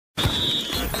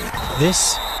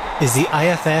This is the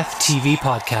IFF TV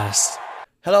podcast.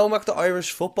 Hello, back to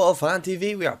Irish Football Fan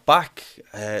TV. We are back.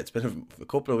 It's been a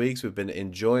couple of weeks. We've been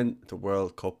enjoying the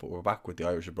World Cup, but we're back with the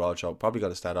Irish Abroad show. Probably got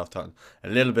to start off talking a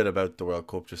little bit about the World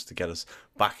Cup just to get us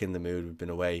back in the mood. We've been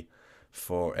away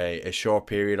for a short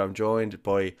period. I'm joined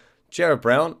by Jared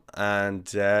Brown, and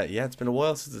it's been a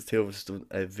while since the two of us done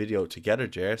a video together,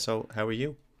 Jared. So, how are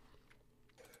you?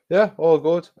 Yeah, all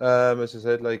good. As I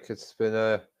said, it's been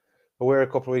a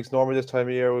couple of weeks. Normally this time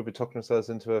of year we'll be tucking ourselves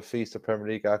into a feast of Premier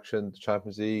League action, the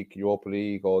Champions League, Europa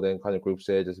League, all them kind of group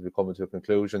stages will be coming to a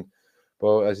conclusion.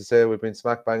 But as you say, we've been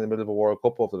smack bang in the middle of a World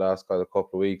Cup over the last kind of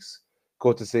couple of weeks.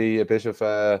 Good to see a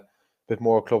bit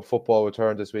more club football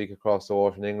return this week across the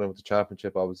water in England with the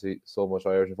Championship. Obviously, so much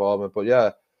Irish involvement. But yeah,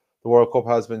 the World Cup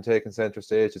has been taking centre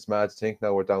stage. It's mad to think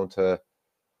now we're down to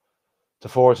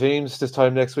four teams. This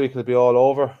time next week it'll be all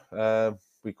over.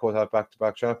 We could have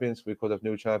back-to-back champions. We could have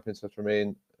new champions that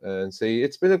remain and see.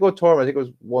 It's been a good tournament. I think it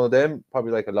was one of them,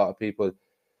 probably like a lot of people,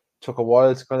 took a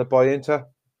while to kind of buy into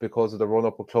because of the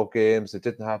run-up of club games. It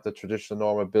didn't have the traditional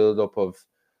normal build-up of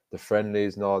the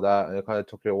friendlies and all that, and it kind of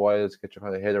took you a while to get your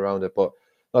kind of head around it. But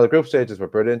no, the group stages were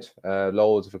brilliant.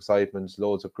 Loads of excitement,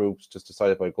 loads of groups just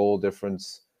decided by goal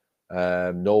difference.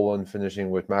 No one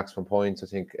finishing with maximum points. I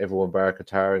think everyone bar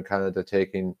Qatar and Canada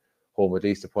taking home at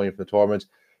least a point from the tournament.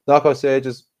 Knockout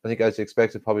stages, I think as you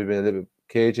expected, probably been a little bit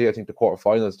cagey. I think the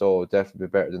quarterfinals though would definitely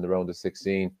be better than the round of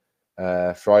 16.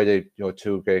 Friday,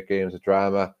 two great games of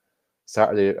drama.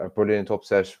 Saturday, a brilliant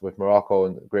upset with Morocco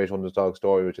and a great underdog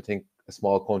story, which I think a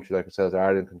small country like ourselves,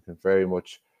 Ireland, can very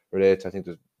much relate. I think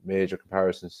there's major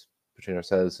comparisons between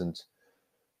ourselves in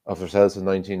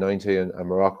 1990 and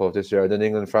Morocco this year. And then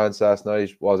England France last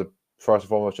night was first and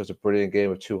foremost just a brilliant game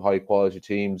of two high quality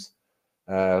teams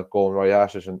going right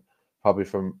at it. And probably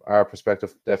from our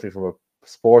perspective, definitely from a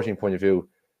sporting point of view,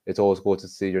 it's always good to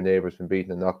see your neighbours been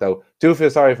beaten and knocked out. Do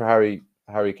feel sorry for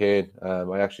Harry Kane.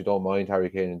 I actually don't mind Harry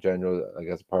Kane in general, like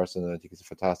as a person, and I think he's a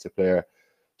fantastic player.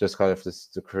 Just kind of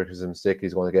the criticism stick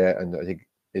he's going to get, and I think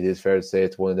it is fair to say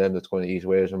it's one of them that's going to eat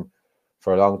away at him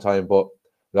for a long time. But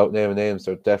without naming names,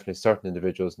 there are definitely certain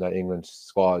individuals in that England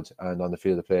squad and on the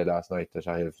field of play last night that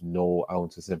I have no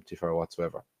ounce of sympathy for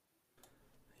whatsoever.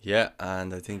 Yeah,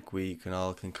 and I think we can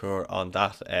all concur on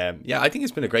that. I think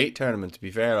it's been a great tournament, to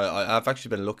be fair. I've actually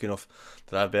been lucky enough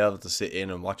that I've been able to sit in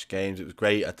and watch games. It was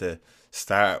great at the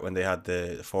start when they had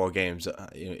the four games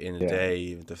in a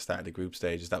day, the start of the group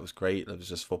stages. That was great. It was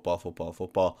just football, football,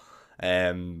 football.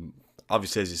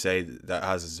 Obviously, as you say, that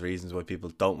has its reasons why people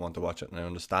don't want to watch it, and I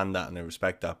understand that and I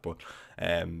respect that. But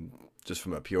just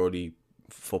from a purely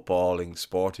footballing,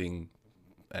 sporting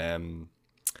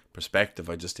perspective,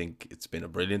 I just think it's been a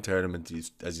brilliant tournament.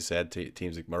 As you said,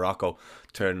 teams like Morocco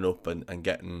turning up and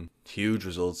getting huge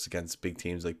results against big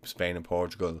teams like Spain and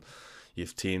Portugal. You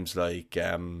have teams like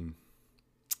the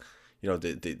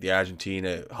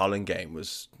Argentina Holland game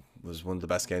was one of the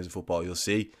best games of football you'll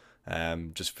see.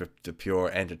 Just for the pure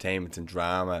entertainment and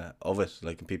drama of it.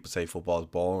 Like, when people say football is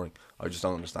boring, I just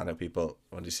don't understand how people,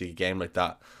 when they see a game like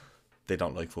that, they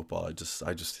don't like football. I just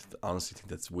honestly think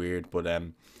that's weird. But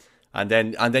and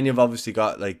then you've obviously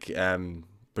got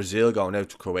Brazil going out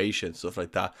to Croatia and stuff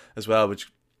like that as well,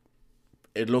 which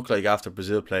it looked like after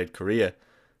Brazil played Korea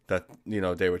that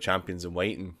they were champions and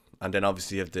waiting. And then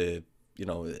obviously you have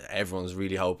everyone's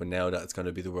really hoping now that it's going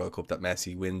to be the World Cup, that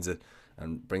Messi wins it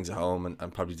and brings it home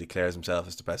and probably declares himself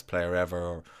as the best player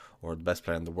ever or the best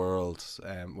player in the world.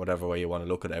 Whatever way you want to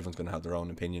look at it, everyone's going to have their own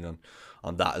opinion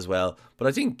on that as well. But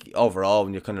I think overall,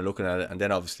 when you're kind of looking at it, and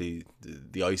then obviously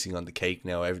the icing on the cake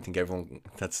now, everyone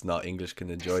that's not English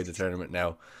can enjoy the tournament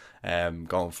now,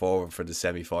 going forward for the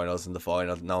semi-finals and the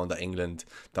final, knowing that England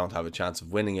don't have a chance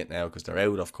of winning it now because they're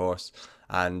out, of course.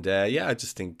 And I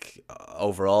just think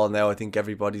overall now, I think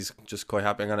everybody's just quite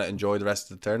happy. I'm going to enjoy the rest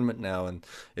of the tournament now, and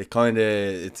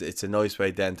it's a nice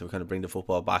way then to kind of bring the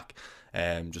football back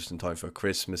just in time for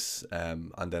Christmas,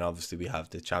 and then obviously we have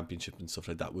the championship and stuff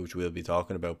like that, which we'll be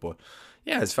talking about. But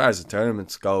yeah, as far as the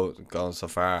tournaments gone so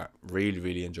far,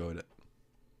 really enjoyed it.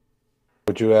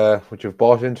 Would you have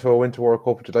bought into a Winter World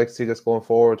Cup? Would you like to see this going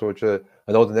forward, or would you?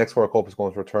 I know the next World Cup is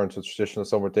going to return to the traditional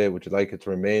summer date. Would you like it to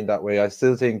remain that way? I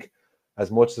still think, as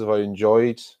much as I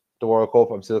enjoyed the World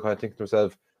Cup, I'm still kind of thinking to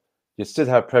myself, you still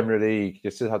have Premier League,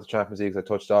 you still have the Champions League, as I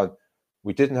touched on.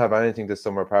 We didn't have anything this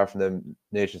summer apart from them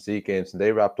Nations League games, and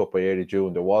they wrapped up by early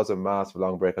June. There was a massive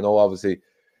long break. I know, obviously, you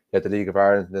had the League of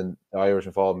Ireland and then the Irish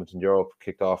involvement in Europe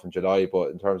kicked off in July, but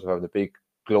in terms of having a big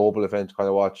global event to kind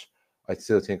of watch, I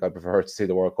still think I prefer to see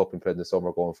the World Cup being played in the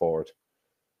summer going forward.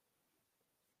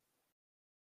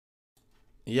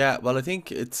 Yeah, well, I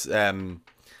think it's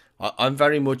I'm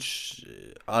very much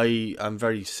I'm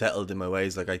very settled in my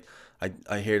ways. Like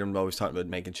I hear them always talking about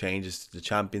making changes to the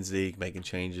Champions League, making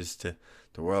changes to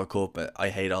the World Cup. But I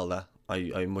hate all that.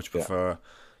 I much Yeah. prefer,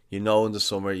 in the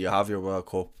summer you have your World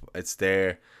Cup. It's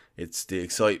there. It's the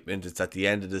excitement. It's at the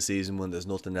end of the season when there's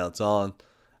nothing else on.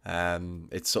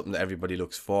 It's something that everybody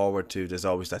looks forward to. There's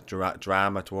always that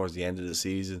drama towards the end of the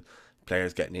season.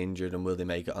 Players getting injured and will they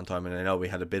make it on time? And I know we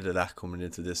had a bit of that coming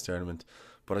into this tournament,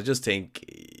 but I just think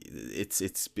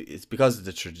it's because of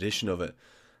the tradition of it.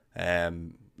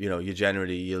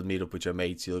 You'll meet up with your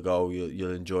mates,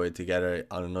 you'll enjoy it together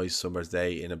on a nice summer's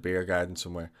day in a beer garden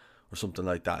somewhere or something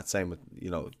like that. Same with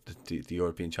the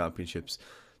European Championships.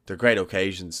 They're great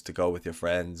occasions to go with your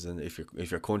friends, and if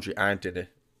your country aren't in it,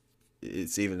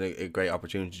 it's even a great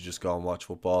opportunity to just go and watch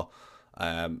football.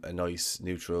 A nice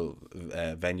neutral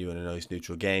venue and a nice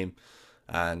neutral game,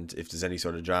 and if there's any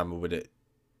sort of drama with it,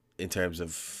 in terms of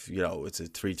it's a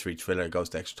 3-3 thriller, goes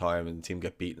to extra time and the team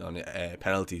get beaten on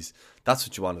penalties, that's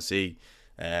what you want to see.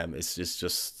 It's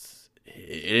just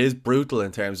it is brutal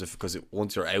in terms of, because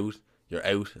once you're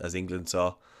out as England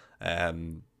saw, as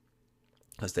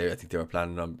I think they were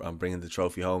planning on bringing the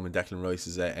trophy home in Declan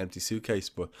Rice's empty suitcase,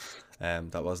 but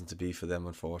that wasn't to be for them,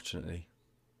 unfortunately.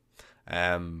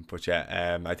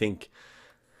 I think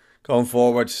going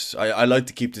forward, I like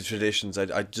to keep the traditions.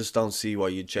 I just don't see why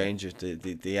you'd change it.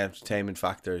 The entertainment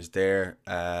factor is there.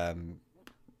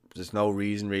 There's no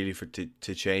reason really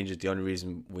to change it. The only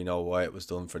reason we know why it was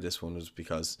done for this one was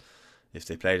because if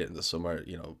they played it in the summer,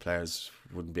 players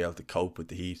wouldn't be able to cope with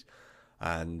the heat.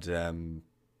 And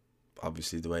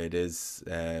obviously the way it is,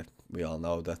 we all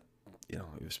know that it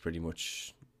was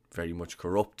very much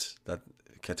corrupt that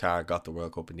Qatar got the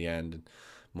World Cup in the end, and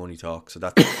money talk. So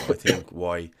that's I think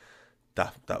why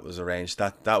that was arranged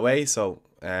that way. So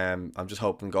I'm just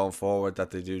hoping going forward that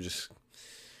they do just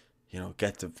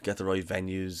get the right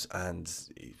venues and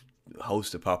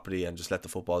host it properly and just let the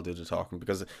football do the talking,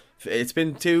 because it's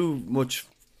been too much.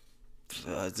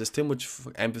 There's too much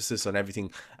emphasis on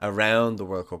everything around the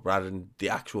World Cup rather than the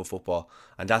actual football,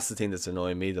 and that's the thing that's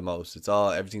annoying me the most.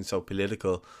 Everything's so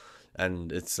political,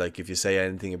 and it's like if you say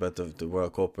anything about the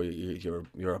World Cup, or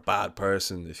you're a bad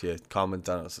person if you comment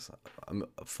on it. I'm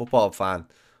a football fan.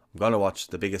 I'm gonna watch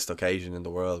the biggest occasion in the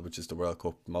world, which is the World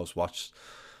Cup, most watched.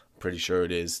 I'm pretty sure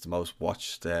it is the most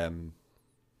watched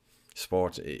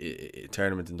sport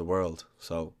tournament in the world.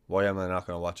 So why am I not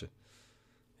gonna watch it?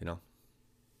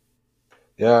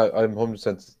 Yeah, I'm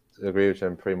 100% agree with you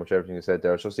on pretty much everything you said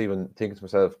there. I was just even thinking to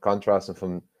myself, contrasting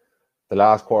from the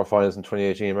last quarterfinals in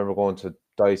 2018. I remember going to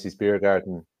Dicey's Beer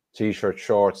Garden, t-shirt,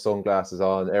 shorts, sunglasses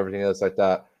on, everything else like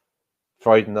that.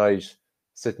 Friday night,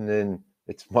 sitting in,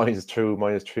 it's -2,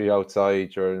 -3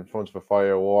 outside. You're in front of a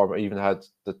fire, warm. I even had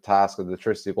the task of the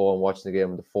electricity going, watching the game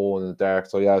on the phone in the dark.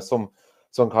 So yeah, some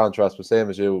contrast, but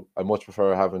same as you, I much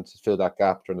prefer having to fill that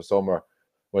gap during the summer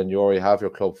when you already have your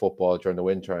club football during the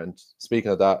winter. And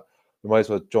speaking of that, we might as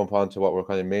well jump on to what we're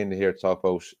kind of mainly here to talk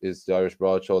about, is the Irish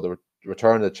Broad Show, the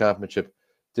return of the championship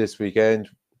this weekend.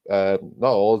 Not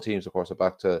all teams, of course, are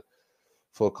back to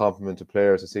full complement of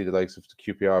players. I see the likes of the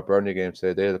QPR Burnley game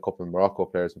today. They had a couple of Morocco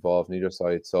players involved on either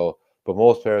side. But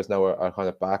most players now are kind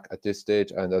of back at this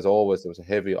stage. And as always, there was a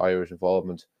heavy Irish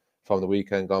involvement from the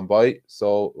weekend gone by.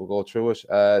 So we'll go through it.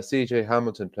 CJ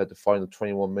Hamilton played the final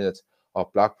 21 minutes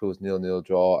of Blackpool's 0-0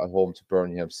 draw at home to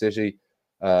Birmingham City.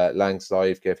 Langs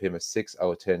Live gave him a 6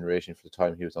 out of 10 rating for the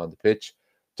time he was on the pitch.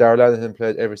 Darragh Lenihan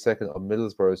played every second of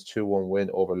Middlesbrough's 2-1 win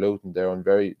over Luton. They were on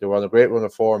a great run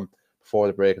of form before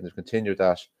the break, and they've continued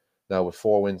that now with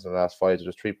 4 wins in the last 5. They're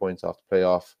just 3 points off the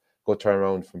playoff. Good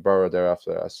turnaround from Borough there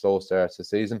after a slow start to the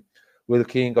season. Will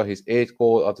Keane got his 8th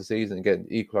goal of the season and getting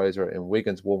the equaliser in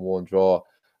Wigan's 1-1 draw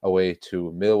away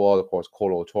to Millwall. Of course,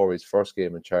 Colo Torre's first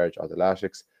game in charge of the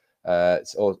Latics.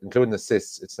 So including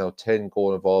assists, it's now 10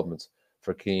 goal involvement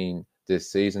for Keane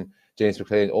this season. James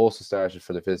McLean also started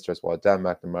for the visitors, while Dan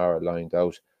McNamara lined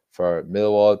out for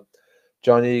Millwall.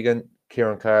 John Egan,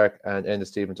 Kieran Clark and Enda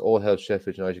Stevens all helped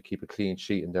Sheffield United keep a clean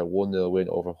sheet in their 1-0 win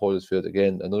over Huddersfield.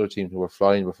 Again, another team who were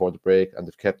flying before the break, and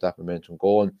they've kept that momentum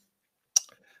going.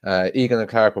 Egan and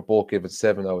Clark were both given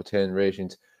 7 out of 10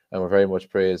 ratings and were very much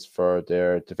praised for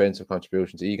their defensive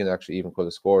contributions. Egan actually even could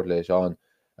have scored late on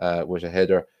with a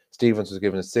header. Stevens was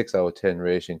given a 6 out of 10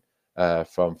 rating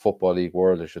from Football League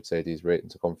World, I should say, these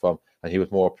ratings come from, and he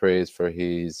was more praised for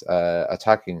his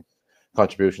attacking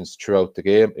contributions throughout the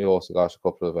game. He also got a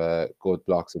couple of good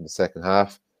blocks in the second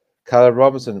half. Callum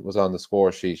Robinson was on the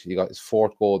score sheet. He got his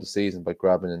 4th goal of the season by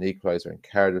grabbing an equaliser in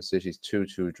Cardiff City's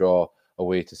 2-2 draw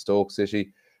away to Stoke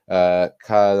City.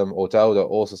 Callum O'Dowda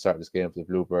also started this game for the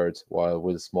Bluebirds, while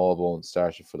Will Smallbone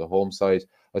started for the home side.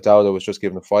 O'Dowda was just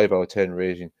given a 5 out of 10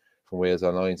 rating from Wales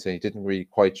Online, saying he didn't really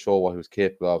quite show what he was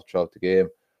capable of throughout the game,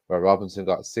 where Robinson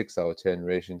got a 6 out of 10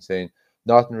 rating, saying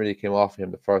nothing really came off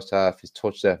him the first half. His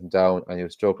touch let him down and he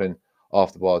was struggling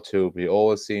off the ball too, but he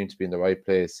always seemed to be in the right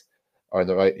place, or in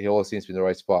the right, he always seems to be in the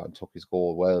right spot and took his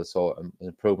goal well. So an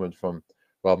improvement from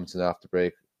Robinson after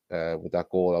break, with that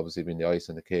goal obviously being the ice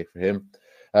on the cake for him.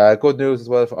 Good news as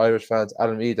well for Irish fans.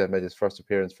 Adam Ida made his first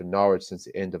appearance for Norwich since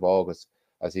the end of August,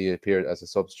 as he appeared as a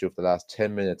substitute for the last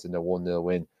 10 minutes in their 1-0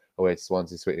 win away to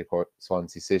Swansea City.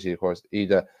 Of course,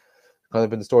 Ida, kind of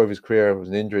been the story of his career, was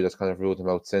an injury that's kind of ruled him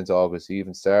out since August. He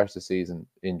even starts the season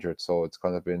injured, so it's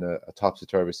kind of been a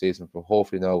topsy-turvy season. But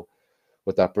hopefully now,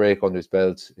 with that break under his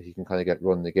belt, he can kind of get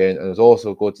running again. And it's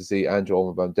also good to see Andrew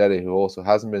Omobamdele, who also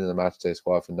hasn't been in the matchday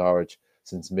squad for Norwich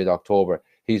since mid-October.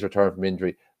 He's returned from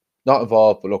injury. Not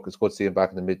involved, but look, it's good to see him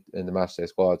back in the matchday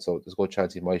squad. So there's a good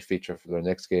chance he might feature for their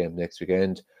next game next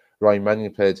weekend. Ryan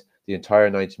Manning played the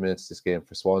entire 90 minutes this game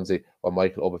for Swansea, while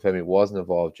Michael Obafemi wasn't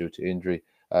involved due to injury.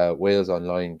 Wales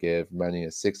Online gave Manning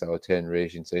a 6 out of 10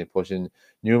 rating, saying pushing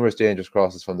numerous dangerous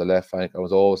crosses from the left flank and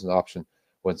was always an option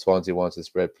when Swansea wanted to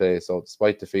spread play. So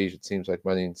despite defeat, it seems like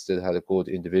Manning still had a good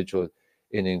individual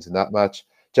innings in that match.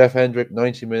 Jeff Hendrick,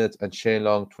 90 minutes, and Shane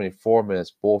Long, 24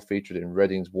 minutes, both featured in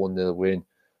Reading's 1-0 win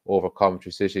over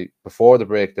Coventry City. Before the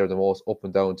break, they're the most up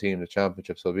and down team in the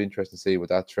championship, so it'll be interesting to see would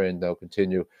that trend now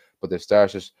continue. But they've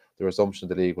started the resumption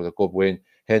of the league with a good win.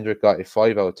 Hendrick got a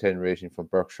 5 out of 10 rating from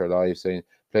Berkshire Live, saying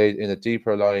played in a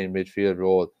deeper line midfield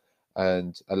role,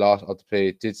 and a lot of the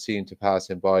play did seem to pass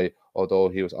him by, although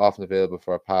he was often available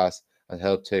for a pass and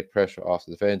helped take pressure off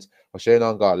the defence. But Shane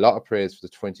Long got a lot of praise for the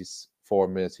 24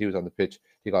 minutes he was on the pitch.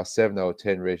 He got 7 out of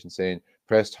 10 rating, saying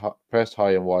pressed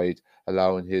high and wide,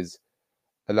 allowing his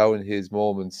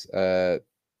moments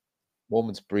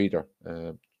breather.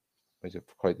 I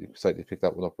quite slightly picked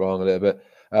that one up wrong a little bit.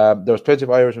 There was plenty of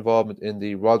Irish involvement in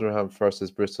the Rotherham versus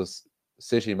Bristol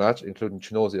City match, including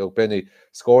Chinozie Ogbenny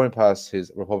scoring past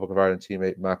his Republic of Ireland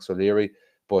teammate Max O'Leary.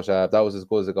 But that was as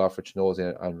good as it got for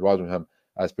Chinozie and Rotherham,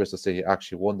 as Bristol City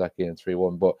actually won that game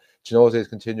 3-1. But Chinozie has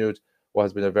continued what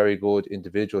has been a very good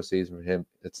individual season for him.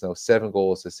 It's now 7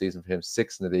 goals this season for him,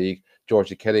 6 in the league.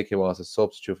 Georgie Kelly came on as a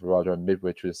substitute for Rotherham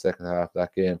midway through the second half of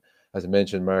that game. As I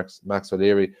mentioned, Max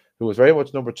O'Leary, who was very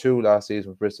much number 2 last season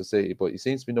with Bristol City, but he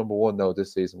seems to be number 1 now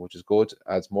this season, which is good.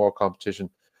 Adds more competition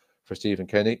for Stephen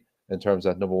Kenny in terms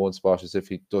of that number 1 spot, as if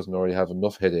he doesn't already have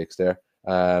enough headaches there.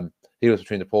 He was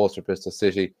between the posts for Bristol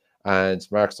City, and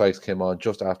Mark Sykes came on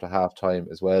just after half time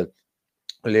as well.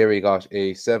 O'Leary got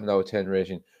a 7 out of 10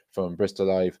 rating from Bristol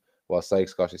Live, while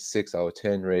Sykes got a 6 out of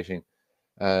 10 rating.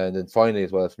 And then finally,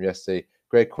 as well, from yesterday,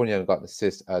 Greg Cunningham got an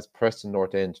assist as Preston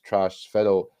North End trashed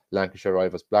fellow Lancashire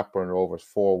rivals Blackburn Rovers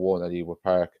 4-1 at Ewood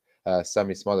Park.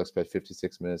 Sammy Smollex played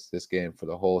 56 minutes this game for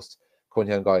the host.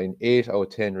 Cunningham got an 8 out of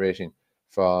 10 rating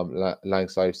from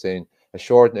Lancs Live, saying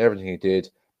assured in everything he did,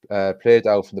 played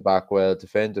out from the back well,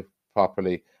 defended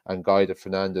properly, and guided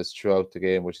Fernandez throughout the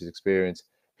game, which is experience.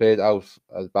 Played out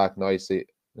back nicely,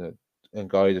 and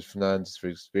guided Fernandez for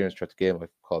experience throughout the game. I've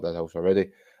called that out already.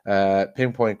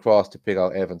 Pinpoint cross to pick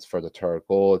out Evans for the third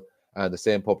goal. And the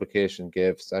same publication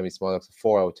gave Sammy Smollex a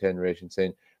 4 out of 10 rating,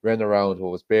 saying ran around who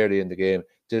was barely in the game,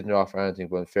 didn't offer anything,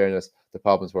 but in fairness, the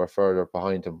problems were further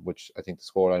behind him, which I think the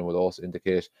scoreline would also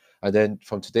indicate. And then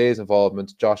from today's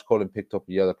involvement, Josh Cullen picked up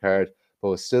a yellow card, but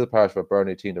was still part of a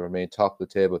Burnley team that remained top of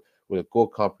the table with a good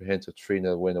comprehensive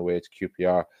 3-0 win away to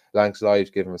QPR. Lancs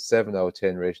Live gave him a 7 out of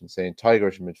 10 rating, saying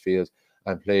tigerish in midfield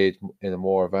and played in a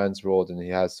more advanced role than he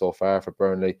has so far for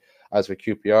Burnley. As for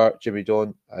QPR, Jimmy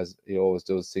Dunn, as he always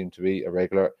does, seem to be a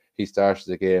regular. He started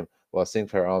the game, while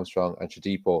Sinclair Armstrong and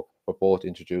Shodipo were both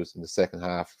introduced in the second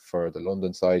half for the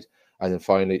London side. And then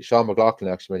finally, Sean McLaughlin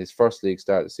actually made his first league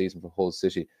start of the season for Hull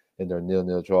City in their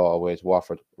 0-0 draw away to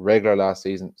Watford. Regular last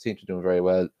season, seemed to be doing very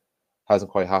well.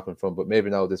 Hasn't quite happened for him, but maybe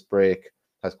now this break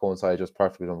has coincided just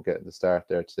perfectly with him getting the start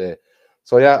there today.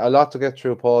 So yeah, a lot to get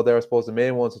through, Paul, there. I suppose the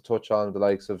main ones to touch on, the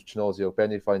likes of Chinozie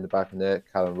Ogbenny finding the back of the net,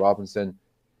 Callum Robinson,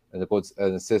 and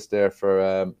an assist there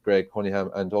for Greg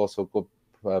Cunningham, and also good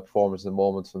performance in the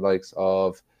moments from the likes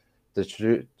of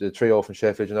the trio from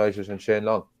Sheffield United and Shane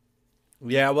Long.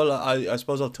 Yeah, well, I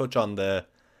suppose I'll touch on the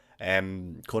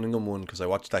Cunningham one, because I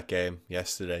watched that game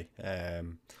yesterday. I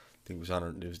think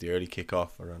it was the early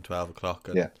kickoff around 12 o'clock.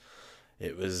 And yeah.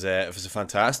 It was a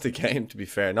fantastic game, to be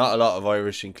fair. Not a lot of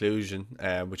Irish inclusion,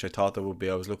 which I thought there would be.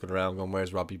 I was looking around going,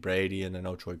 where's Robbie Brady? And I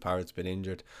know Troy Parrott's been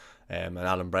injured. And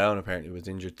Alan Brown apparently was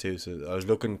injured too. So I was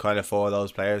looking kind of for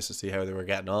those players to see how they were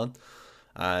getting on.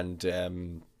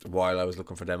 And while I was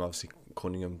looking for them, obviously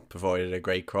Cunningham provided a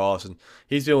great cross, and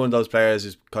he's been one of those players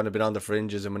who's kind of been on the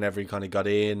fringes, and whenever he kind of got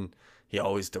in, there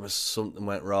was something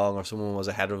went wrong or someone was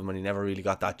ahead of him, and he never really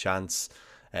got that chance.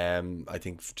 I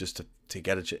think just to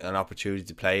get an opportunity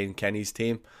to play in Kenny's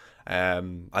team.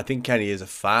 I think Kenny is a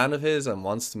fan of his and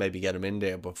wants to maybe get him in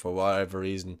there, but for whatever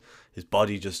reason, his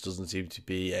body just doesn't seem to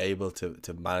be able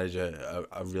to manage a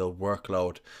real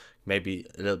workload. Maybe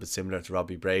a little bit similar to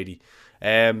Robbie Brady.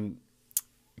 Callum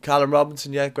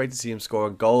Robinson, yeah, great to see him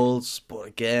scoring goals, but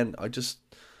again, I'd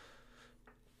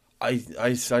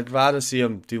rather see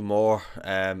him do more.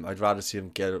 I'd rather see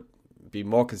him be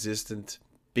more consistent,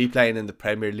 be playing in the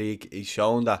Premier League. He's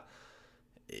shown that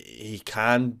he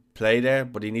can play there,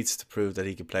 but he needs to prove that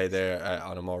he can play there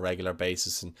on a more regular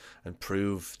basis and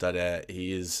prove that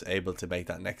he is able to make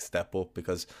that next step up,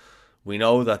 because we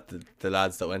know that the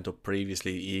lads that went up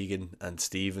previously, Egan and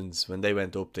Stevens, when they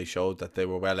went up, they showed that they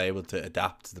were well able to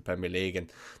adapt to the Premier League,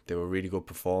 and they were really good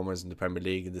performers in the Premier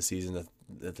League in the season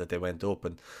that they went up.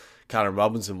 And Callum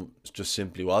Robinson just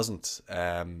simply wasn't.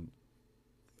 And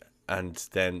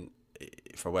then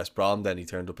for West Brom, then he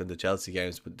turned up in the Chelsea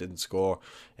games but didn't score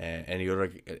any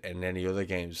other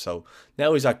games. So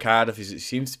now he's at Cardiff. He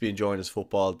seems to be enjoying his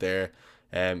football there.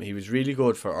 He was really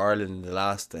good for Ireland in the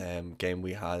last game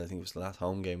we had. I think it was the last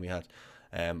home game we had.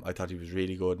 I thought he was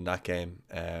really good in that game.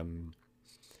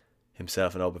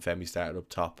 Himself and Obafemi started up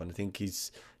top, and I think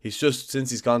he's just, since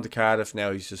he's gone to Cardiff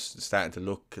now, he's just starting to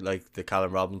look like the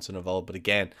Callum Robinson of old. But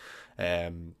again,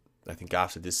 I think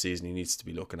after this season he needs to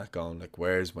be looking at going like,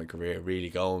 where's my career really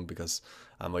going? Because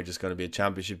am I just going to be a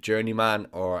championship journeyman,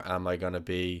 or am I going to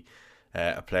be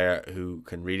a player who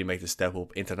can really make the step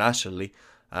up internationally?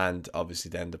 And obviously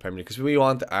then the Premier League, because we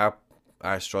want our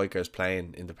strikers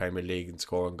playing in the Premier League and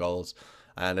scoring goals.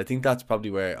 And I think that's probably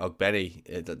where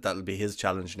Ogbeni, that'll be his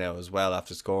challenge now as well,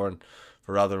 after scoring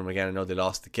for Rotherham again. I know they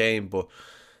lost the game, but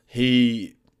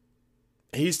he's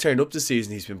turned up this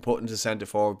season. He's been put into centre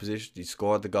forward position. He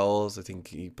scored the goals. I think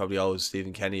he probably owes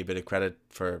Stephen Kenny a bit of credit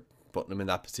for putting him in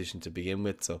that position to begin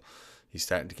with. So he's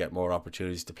starting to get more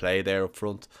opportunities to play there up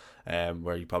front,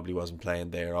 where he probably wasn't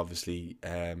playing there. Obviously,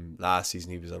 last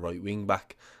season he was a right wing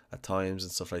back at times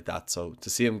and stuff like that. So to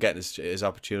see him getting his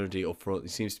opportunity up front, he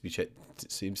seems to be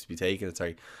taking it.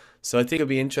 Sorry. So I think it'll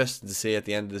be interesting to see at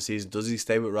the end of the season, does he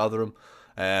stay with Rotherham,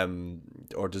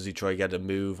 or does he try get a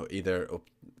move either up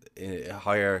in a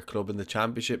higher club in the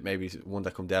Championship, maybe one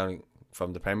that come down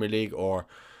from the Premier League, or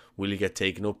will he get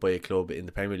taken up by a club in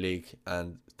the Premier League,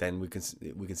 and then we can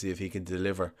see if he can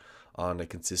deliver on a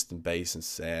consistent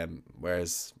basis.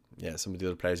 Whereas some of the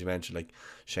other players you mentioned, like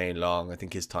Shane Long, I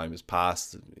think his time has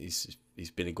passed. He's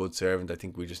been a good servant. I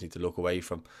think we just need to look away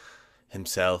from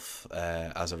himself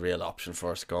as a real option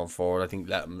for us going forward. I think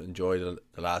let him enjoy the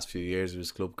last few years of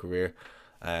his club career.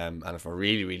 And if we're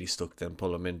really, really stuck, then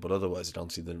pull him in. But otherwise, I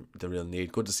don't see the real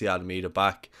need. Good to see Almeida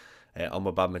back.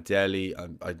 Omobad Medeli,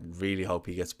 I really hope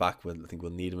he gets back. I think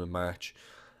we'll need him in March.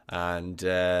 And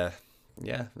I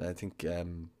think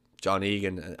John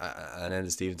Egan and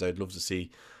Enda Stevens, I'd love to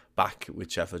see back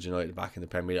with Sheffield United back in the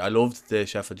Premier League. I loved the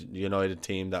Sheffield United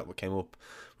team that came up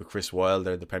with Chris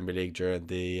Wilder in the Premier League during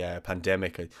the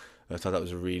pandemic. I thought that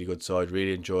was a really good side.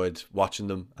 Really enjoyed watching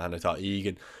them, and I thought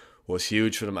Egan was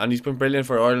huge for them, and he's been brilliant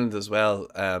for Ireland as well.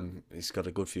 He's got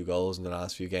a good few goals in the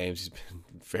last few games. He's been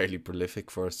fairly prolific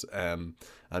for us, and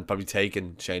probably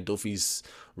taken Shane Duffy's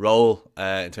role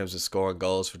in terms of scoring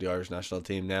goals for the Irish national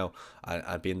team now,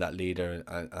 and being that leader,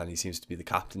 and he seems to be the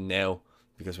captain now,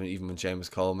 because even when Seamus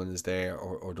Coleman is there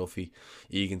or Duffy,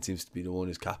 Egan seems to be the one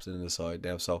who's captain in the side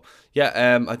now. So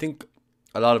I think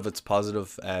a lot of it's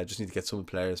positive. Just need to get some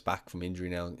players back from injury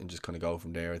now and just kind of go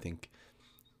from there, I think.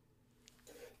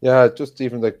 Yeah, just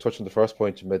even like touching the first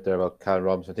point you made there about Callum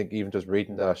Robinson, I think even just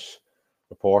reading that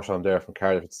report on there from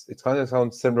Cardiff, it's kind of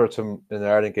sounds similar to in the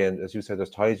Ireland game. As you said,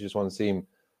 there's times you just want to see him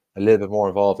a little bit more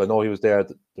involved. I know he was there,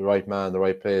 the right man, the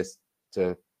right place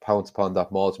to pounce upon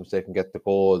that Malta mistake and get the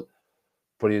goal.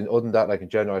 But other than that, like in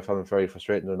general, I found him very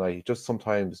frustrating tonight. He just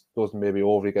sometimes doesn't maybe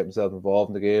overly get himself involved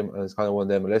in the game, and it's kind of one of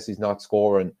them, unless he's not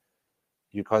scoring,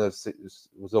 you kind of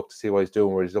look to see what he's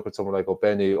doing, where he's looking at someone like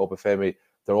Obeni, Obafemi,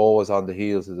 they're always on the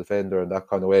heels of the defender and that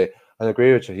kind of way. And I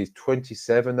agree with you, he's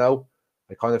 27 now.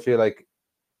 I kind of feel like,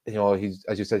 he's,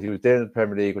 as you said, he was there in the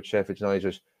Premier League with Sheffield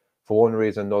United. For one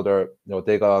reason or another,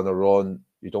 they got on a run.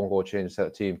 You don't go change set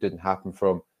of team. Didn't happen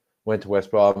for him. Went to West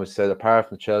Brom, as said, apart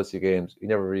from the Chelsea games, he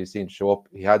never really seemed to show up.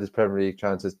 He had his Premier League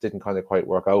chances, didn't kind of quite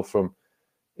work out for him.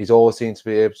 He's always seemed to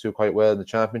be able to do quite well in the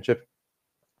Championship.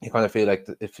 You kind of feel like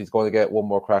if he's going to get one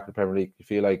more crack in the Premier League, you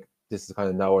feel like this is kind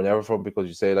of now or never for him, because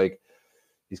you say, like,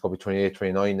 he's going to be 28,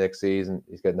 29 next season.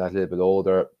 He's getting that little bit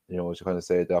older. You know, as you kind of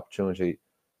say, the opportunity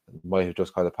might have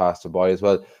just kind of passed him by as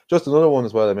well. Just another one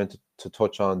as well I meant to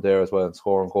touch on there as well, and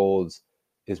scoring goals,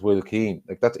 is Will Keane.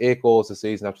 Like, that's 8 goals this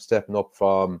season after stepping up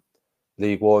from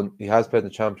League One. He has played in the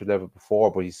Championship level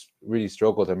before, but he's really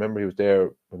struggled. I remember he was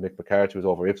there when Mick McCarthy was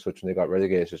over Ipswich when they got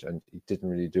relegated, and he didn't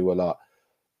really do a lot.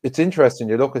 It's interesting.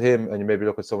 You look at him and you maybe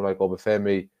look at someone like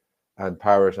Obafemi and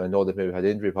Parrott, and I know they've maybe had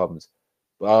injury problems,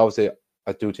 but obviously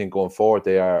I do think going forward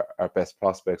they are our best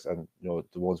prospects, and you know,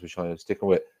 the ones we're trying to stick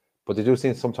with. But they do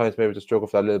seem sometimes maybe to struggle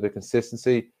for that little bit of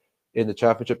consistency in the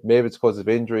Championship. Maybe it's because of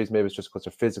injuries, maybe it's just because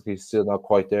they're physically still not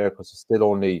quite there, because they're still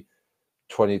only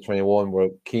 2021, where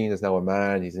Keane is now a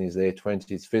man. He's in his late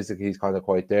 20s. Physically, he's kind of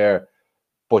quite there.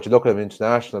 But you look at him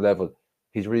international level,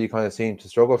 he's really kind of seemed to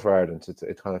struggle for Ireland.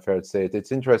 It's kind of fair to say.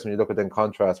 It's interesting when you look at them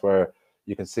contrast, where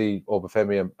you can see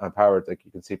Obafemi and Parrott, like,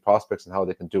 you can see prospects and how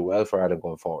they can do well for Ireland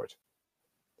going forward.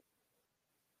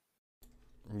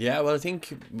 Yeah, well, I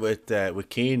think with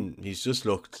Keane, he's just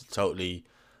looked totally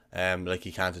like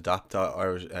he can't adapt to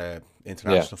Irish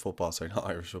international football. Sorry, not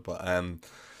Irish football.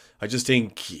 I just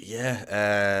think,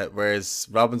 whereas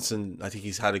Robinson, I think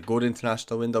he's had a good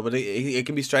international window, but it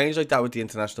can be strange like that with the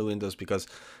international windows, because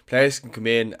players can come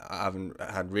in, having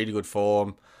had really good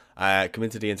form, come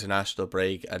into the international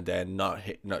break and then not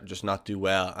do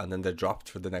well, and then they're dropped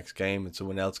for the next game and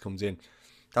someone else comes in.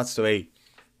 That's the way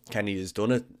Kenny has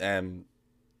done it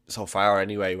so far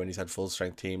anyway, when he's had full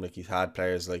strength team. Like, he's had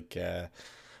players like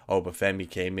Obafemi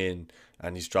came in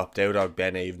and he's dropped out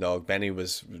Ogbene, even though Ogbene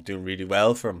was doing really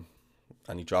well for him,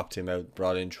 and he dropped him out,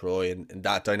 brought in Troy, and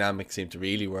that dynamic seemed to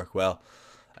really work well.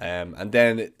 And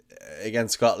then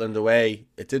against Scotland away,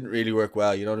 it didn't really work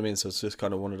well, you know what I mean? So it's just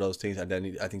kind of one of those things. And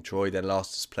then I think Troy then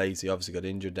lost his place. He obviously got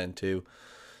injured then too.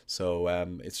 So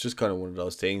it's just kind of one of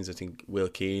those things. I think Will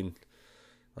Keane,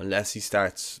 unless he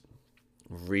starts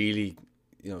really,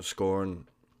 you know, scoring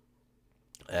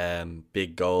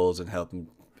big goals and helping,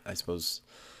 I suppose,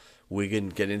 Wigan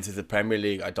get into the Premier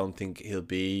League, I don't think he'll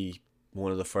be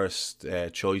one of the first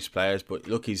choice players. But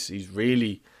look, he's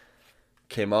really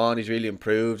came on, he's really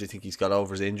improved. I think he's got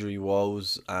over his injury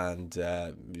woes, and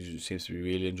he seems to be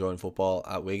really enjoying football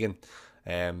at Wigan.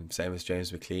 Same as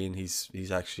James McLean,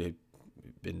 he's actually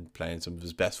been playing some of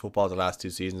his best football the last 2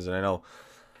 seasons, and I know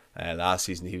last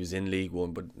season he was in League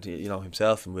One, but you know,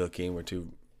 himself and Will Keane were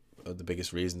two of the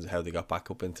biggest reasons how they got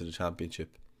back up into the Championship.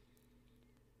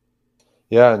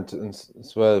 Yeah, and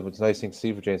as well, it's a nice thing to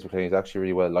see for James McLean. He's actually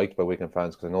really well liked by Wigan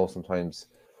fans, because I know sometimes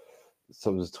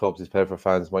some of the clubs he's played for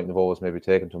fans mightn't have always maybe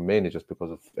taken to him, mainly just because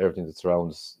of everything that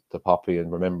surrounds the Poppy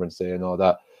and Remembrance Day and all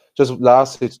that. Just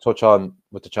lastly, to touch on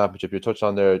with the Championship, you touched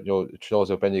on there, you know, it shows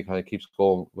how Benny kind of keeps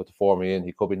going with the form he in.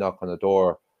 He could be knocking on the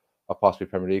door of possibly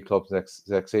Premier League clubs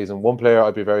next season. One player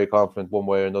I'd be very confident one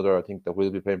way or another, I think, that will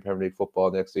be playing Premier League football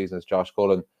next season is Josh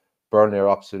Cullen. Burnley are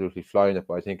absolutely flying it,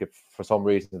 but I think if for some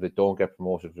reason they don't get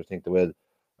promoted, which I think they will,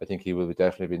 I think he will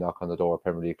definitely be knocking on the door of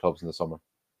Premier League clubs in the summer.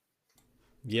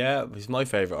 Yeah, he's my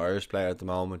favourite Irish player at the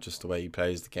moment, just the way he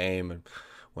plays the game. And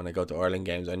when I go to Ireland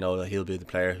games, I know that he'll be the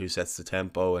player who sets the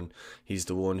tempo, and he's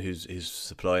the one who's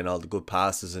supplying all the good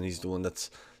passes, and he's the one that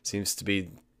seems to be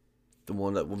the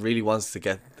one that really wants to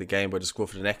get the game by the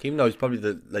scruff of the neck. Even though he's probably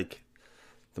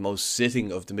the most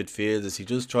sitting of the midfielders, he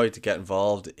does try to get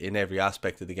involved in every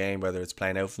aspect of the game, whether it's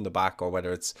playing out from the back or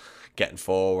whether it's getting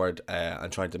forward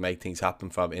and trying to make things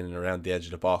happen from in and around the edge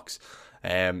of the box.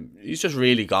 He's just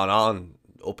really gone on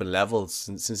up in levels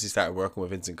since he started working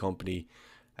with Vincent Kompany.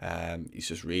 He's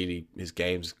just really, his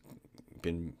game's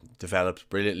been developed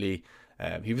brilliantly.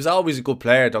 He was always a good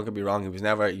player, don't get me wrong. He was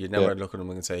never, you'd never look at him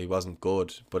and say he wasn't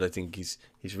good, but I think he's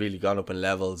really gone up in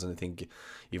levels. And I think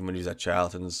even when he was at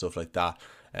Charlton and stuff like that,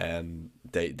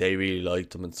 they really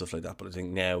liked him and stuff like that. But I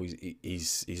think now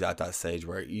he's at that stage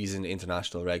where he's an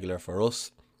international regular for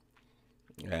us,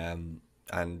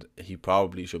 and he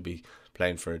probably should be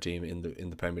playing for a team in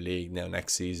the Premier League now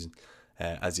next season,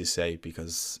 as you say,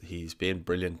 because he's been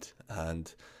brilliant.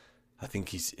 And I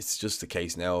think it's just a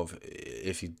case now of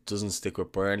if he doesn't stick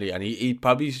with Burnley, and he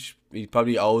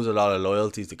probably owes a lot of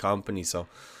loyalty to Kompany, so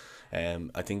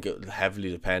I think it will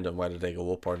heavily depend on whether they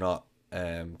go up or not.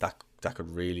 That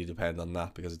could really depend on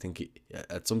that, because I think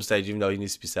at some stage, even though he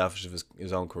needs to be selfish of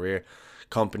his own career,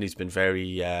 Kompany's been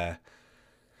very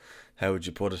how would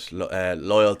you put it,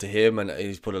 loyal to him, and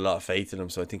he's put a lot of faith in him.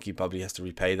 So I think he probably has to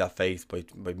repay that faith by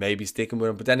maybe sticking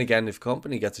with him. But then again, if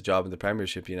Kompany gets a job in the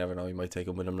Premiership, you never know, he might take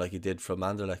him with him like he did from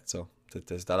Anderlecht. So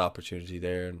there's that opportunity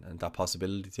there, and that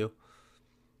possibility too.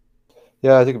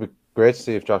 Yeah, I think it'd be great to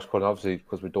see if Josh Cullen, obviously,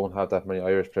 because we don't have that many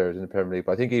Irish players in the Premier League.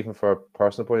 But I think even for a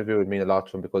personal point of view, it would mean a lot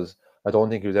to him because I don't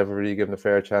think he was ever really given a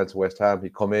fair chance at West Ham.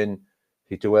 He'd come in,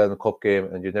 he'd do well in the cup game,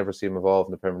 and you'd never see him involved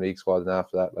in the Premier League squad. And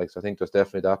after that, like, so I think there's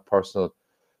definitely that personal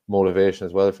motivation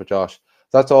as well for Josh.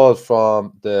 That's all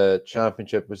from the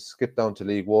Championship. We skip down to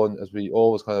League One, as we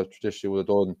always kind of traditionally would have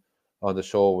done on the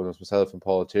show when it was myself and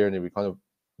Paul Tierney. We kind of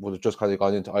would have just kind of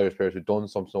gone into Irish players who'd done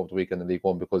something over the weekend in League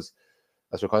One because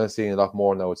as we're kind of seeing a lot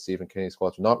more now with Stephen Kenny's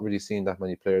squad, we're not really seeing that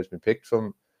many players being picked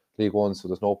from League One, so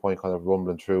there's no point kind of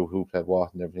rumbling through who played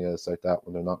what and everything else like that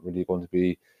when they're not really going to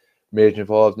be major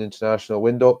involved in the international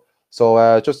window.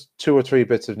 So just 2 or 3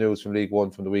 bits of news from League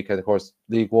One from the weekend. Of course,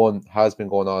 League One has been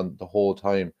going on the whole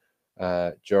time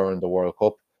during the World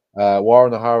Cup.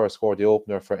 Warren O'Hara scored the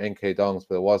opener for NK Dons,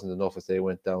 but it wasn't enough as they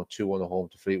went down 2-1 at home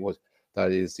to Fleetwood.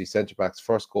 That is the centre-back's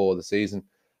first goal of the season.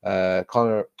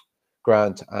 Conor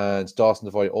Grant and Dawson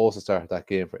Devoy also started that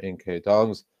game for NK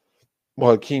Dons,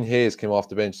 while Keane Hayes came off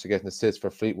the bench to get an assist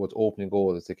for Fleetwood's opening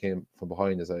goal as they came from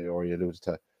behind, as I already alluded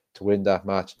to win that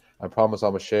match. And Promise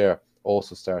O'Share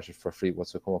also started for Fleetwood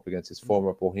to come up against his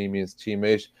former Bohemians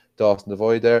teammate Dawson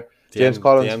Devoy there. James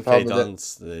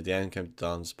Collins, the MK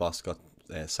Dons boss got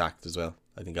sacked as well,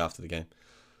 I think, after the game.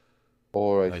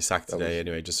 All right. I sacked today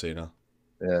anyway, just so you know.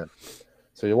 Yeah.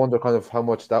 So you wonder kind of how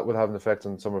much that would have an effect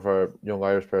on some of our young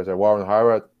Irish players there. Warren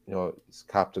O'Hara, he's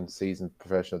captain, seasoned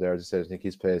professional there. As I said, I think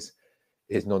his place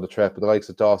isn't under threat. But the likes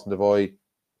of Dawson Devoy,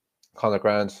 Conor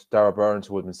Grant, Darragh Burns,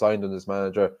 who had been signed on as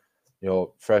manager,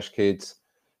 fresh kids,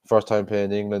 first time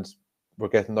playing in England, we're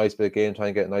getting a nice bit of game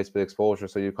time, getting a nice bit of exposure.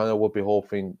 So you kind of would be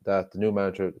hoping that the new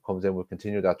manager that comes in will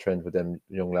continue that trend with them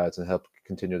young lads and help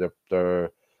continue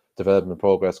their development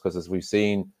progress. Because as we've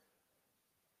seen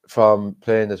from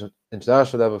playing at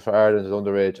international level for Ireland at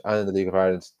underage and in the League of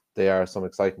Ireland, they are some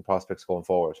exciting prospects going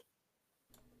forward.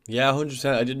 Yeah,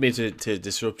 100%. I didn't mean to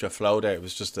disrupt your flow there. It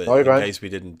was just in case we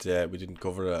didn't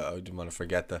cover it. I didn't want to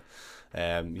forget that.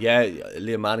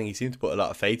 Liam Manning, he seemed to put a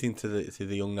lot of faith into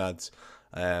the young lads.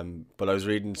 But I was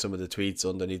reading some of the tweets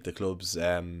underneath the club's.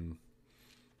 The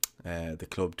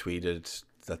club tweeted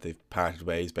that they've parted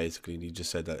ways basically, and he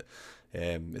just said that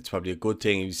it's probably a good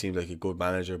thing. He seemed like a good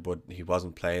manager, but he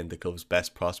wasn't playing the club's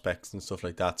best prospects and stuff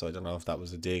like that. So I don't know if that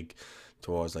was a dig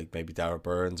towards like maybe Darragh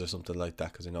Burns or something like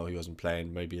that, because I know he wasn't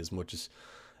playing maybe as much as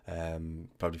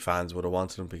probably fans would have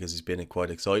wanted him, because he's been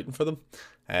quite exciting for them.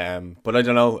 But I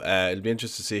don't know. It'll be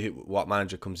interesting to see what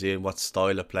manager comes in, what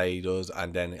style of play he does,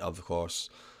 and then of course,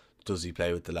 does he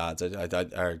play with the lads?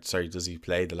 Does he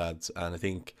play the lads? And I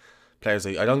think I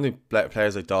don't think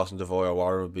players like Dawson Devoy or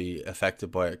Warren would be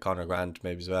affected by it. Conor Grant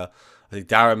maybe as well. I think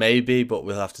Darragh may be, but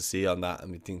we'll have to see on that.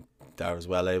 And we think Darragh's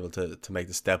well able to make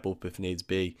the step up if needs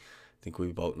be. I think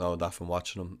we both know that from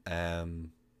watching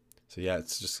him. So yeah,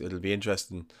 it'll be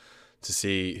interesting to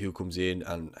see who comes in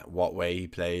and what way he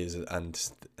plays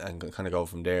and kind of go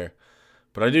from there.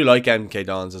 But I do like MK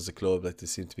Dons as a club. Like, they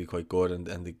seem to be quite good and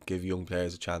they give young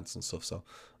players a chance and stuff. So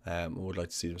I would like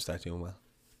to see them start doing well.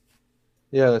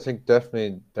 Yeah, I think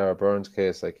definitely Darragh Burns'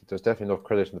 case, like, there's definitely enough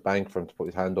credit in the bank for him to put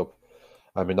his hand up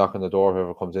and be knocking the door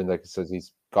whoever comes in. Like I said,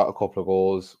 he's got a couple of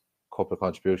goals, a couple of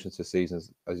contributions this season.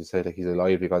 As you say, like, he's a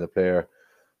lively kind of player.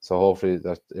 So hopefully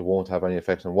that it won't have any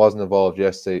effect. And wasn't involved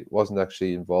yesterday, wasn't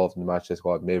actually involved in the match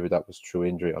squad. Maybe that was through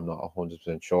injury. I'm not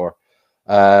 100% sure.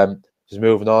 Just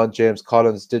moving on, James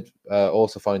Collins did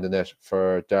also find the net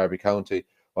for Derby County,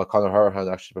 while Conor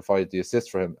Hurahan actually provided the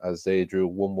assist for him as they drew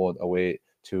 1-1 away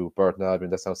to Burton Albion.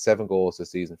 That's now 7 goals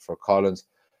this season for Collins.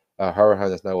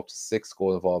 Hurahan is now up to 6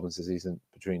 goal involvements this season,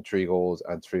 between 3 goals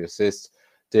and 3 assists.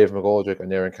 David McGoldrick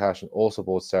and Aaron Cashin also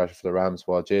both started for the Rams,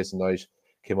 while Jason Knight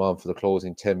came on for the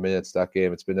closing 10 minutes of that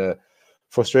game. It's been a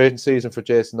frustrating season for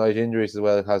Jason Knight. Injuries as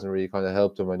well, it hasn't really kind of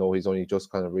helped him. I know he's only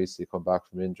just kind of recently come back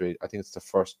from injury. I think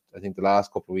the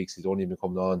last couple of weeks he's only been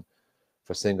coming on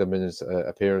for single minutes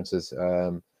appearances.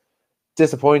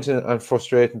 Disappointing and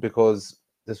frustrating, because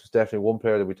this was definitely one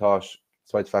player that we thought,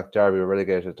 despite the fact Derby were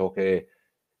relegated, okay,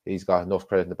 he's got enough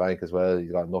credit in the bank as well.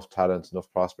 He's got enough talent,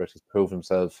 enough prospects. He's proven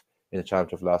himself in the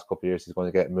championship for the last couple of years. He's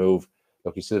going to get moved.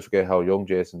 Look, you still forget how young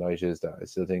Jason Knight is. That I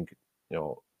still think,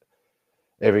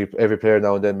 every player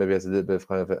now and then maybe has a little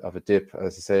bit of a dip.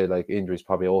 As I say, like, injuries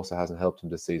probably also hasn't helped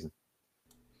him this season.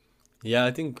 Yeah,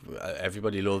 I think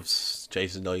everybody loves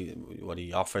Jason Knight, what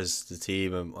he offers the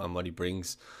team and what he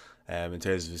brings in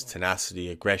terms of his tenacity,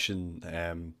 aggression,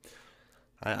 and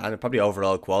probably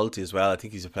overall quality as well. I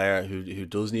think he's a player who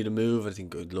does need a move. I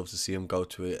think I'd love to see him go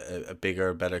to a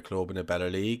bigger, better club in a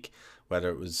better league, whether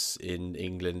it was in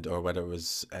England or whether it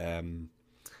was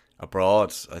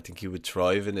abroad. I think he would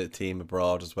thrive in a team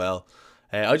abroad as well.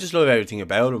 I just love everything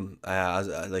about him.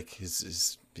 Like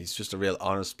he's just a real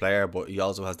honest player, but he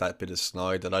also has that bit of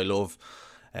snide that I love.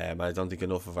 I don't think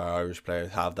enough of our Irish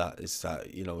players have that. Is that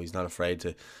he's not afraid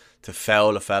to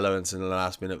foul a fellow in the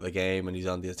last minute of a game and he's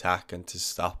on the attack, and to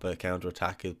stop a counter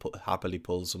attack he'll happily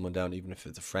pull someone down even if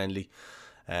it's a friendly.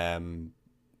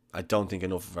 I don't think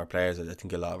enough of our players. I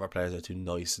think a lot of our players are too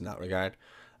nice in that regard.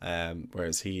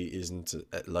 Whereas he isn't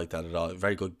like that at all.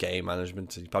 Very good game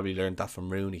management. He probably learned that from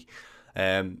Rooney.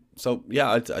 So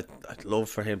yeah, I'd love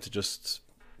for him to just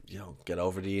get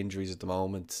over the injuries at the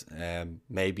moment.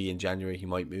 Maybe in January he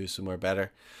might move somewhere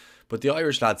better. But the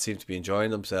Irish lads seem to be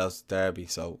enjoying themselves at Derby.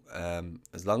 So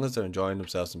as long as they're enjoying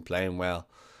themselves and playing well,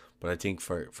 but I think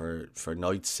for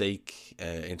Knight's sake,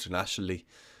 internationally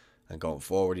and going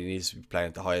forward, he needs to be playing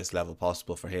at the highest level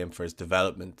possible for him, for his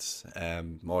development,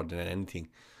 more than anything,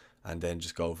 and then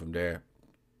just go from there.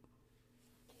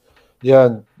 Yeah,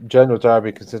 and general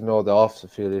Derby, considering all the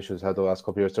off-the-field issues had the last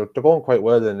couple of years, they're going quite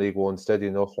well in League One, steady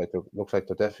enough. Like, it looks like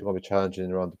they're definitely going to be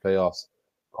challenging around the playoffs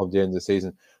come the end of the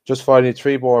season. Just finally,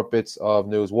 3 more bits of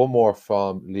news. One more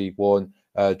from League One.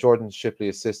 Jordan Shipley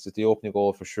assisted the opening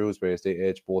goal for Shrewsbury as they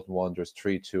edged Bolton Wanderers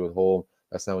 3-2 at home.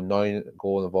 That's now 9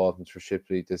 goal involvements for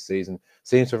Shipley this season.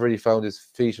 Seems to have really found his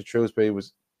feet at Shrewsbury.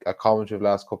 Was a commentary of the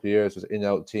last couple of years, was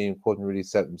in-out team, couldn't really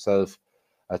set himself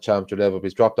at championship level. But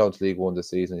he's dropped down to League One this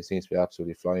season. He seems to be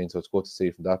absolutely flying, so it's good to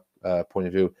see from that point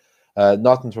of view.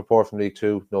 Nothing to report from League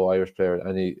Two. No Irish player,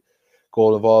 any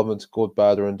goal involvement, good,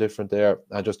 bad, or indifferent there.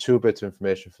 And just 2 bits of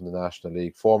information from the National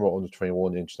League. Former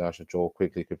under-21 international Joe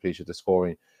Quigley completed the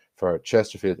scoring for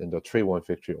Chesterfield in the 3-1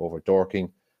 victory over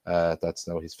Dorking. That's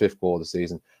now his 5th goal of the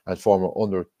season. And former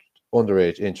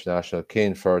underage international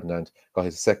Kane Ferdinand got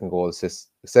his second goal of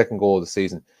the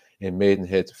season in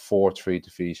Maidenhead's 4-3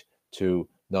 defeat to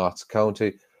Notts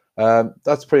County.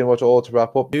 That's pretty much all to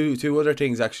wrap up. Two other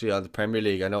things actually on the Premier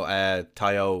League. I know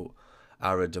Tayo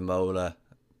Arademola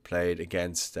played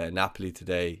against Napoli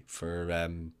today for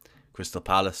Crystal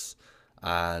Palace,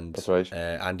 and that's right.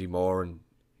 Andy Moran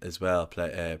as well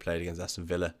played against Aston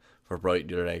Villa for Brighton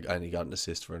the other day, and he got an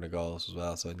assist for the goals as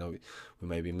well. So I know we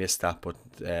maybe missed that, but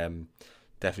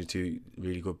definitely 2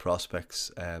 really good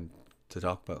prospects to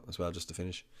talk about as well, just to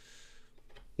finish.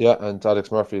 Yeah, and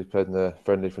Alex Murphy played in the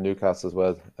friendly for Newcastle as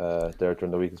well there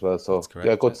during the week as well. So correct,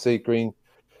 yeah, good to see green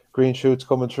shoots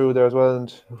coming through there as well.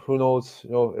 And who knows,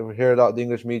 we hear a lot of the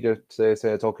English media today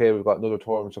saying it's okay, we've got another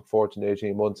tournament of 14 to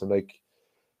 18 months, and like,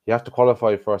 you have to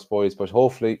qualify first, boys. But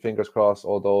hopefully, fingers crossed,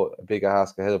 although a big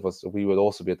ask ahead of us, we will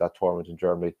also be at that tournament in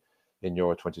Germany in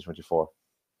Euro 2024.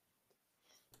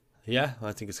 Yeah,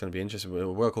 I think it's going to be interesting. The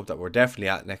World Cup that we're definitely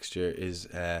at next year is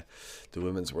the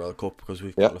Women's World Cup, because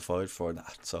we've qualified for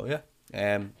that. So yeah,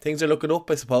 things are looking up,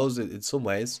 I suppose, in some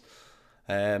ways.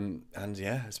 And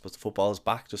yeah, I suppose the football is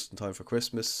back just in time for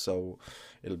Christmas, so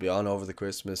it'll be on over the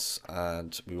Christmas,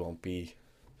 and we won't be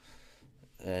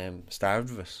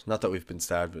starved of it. Not that we've been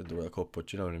starved with the World Cup,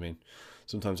 but you know what I mean.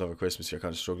 Sometimes over Christmas you're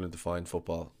kind of struggling to find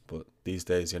football, but these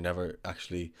days you're never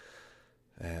actually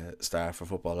starved for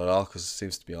football at all, because it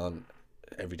seems to be on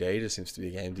every day. There seems to be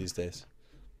a game these days.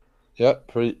 Yeah,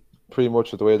 pretty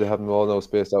much the way they have them all now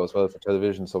spaced out as well for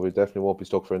television, so we definitely won't be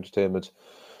stuck for entertainment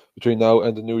between now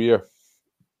and the new year.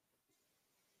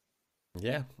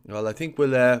 Yeah, well, I think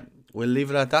we'll leave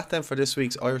it at that then for this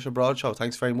week's Irish Abroad show.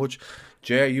 Thanks very much,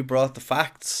 Jer. You brought the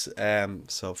facts,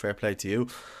 so fair play to you.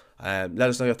 Let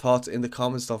us know your thoughts in the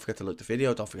comments. Don't forget to like the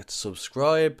video. Don't forget to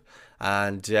subscribe,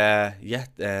 and check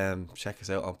us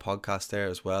out on podcast there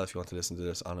as well if you want to listen to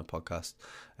this on a podcast.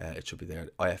 It should be there,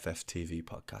 IFF TV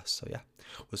podcast. So yeah,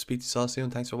 we'll speak to you all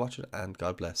soon. Thanks for watching, and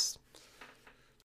God bless.